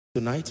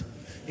Tonight,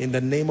 in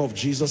the name of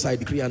Jesus, I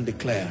decree and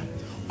declare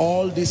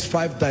all these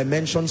 5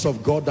 dimensions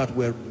of God that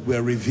were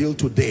revealed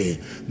today,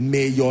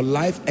 may your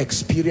life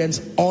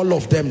experience all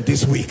of them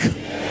this week.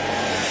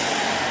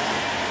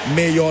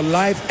 May your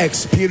life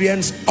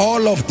experience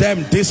all of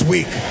them this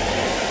week.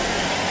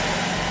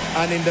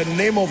 And in the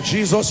name of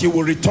Jesus, you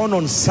will return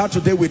on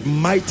Saturday with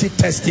mighty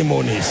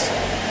testimonies.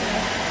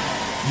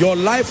 Your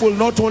life will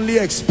not only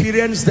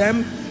experience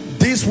them,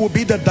 this will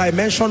be the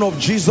dimension of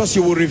Jesus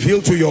you will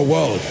reveal to your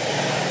world.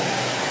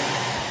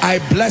 I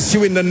bless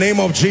you in the name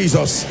of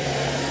Jesus.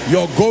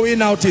 Your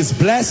going out is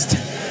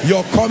blessed.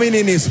 Your coming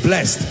in is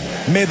blessed.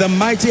 May the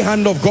mighty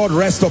hand of God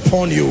rest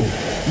upon you.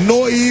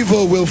 No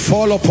evil will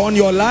fall upon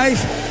your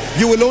life.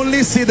 You will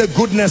only see the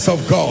goodness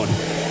of God.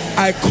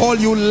 I call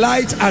you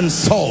light and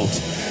salt.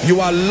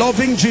 You are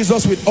loving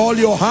Jesus with all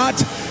your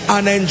heart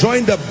and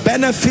enjoying the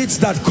benefits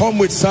that come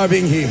with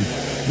serving him.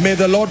 May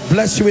the Lord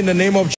bless you in the name of Jesus.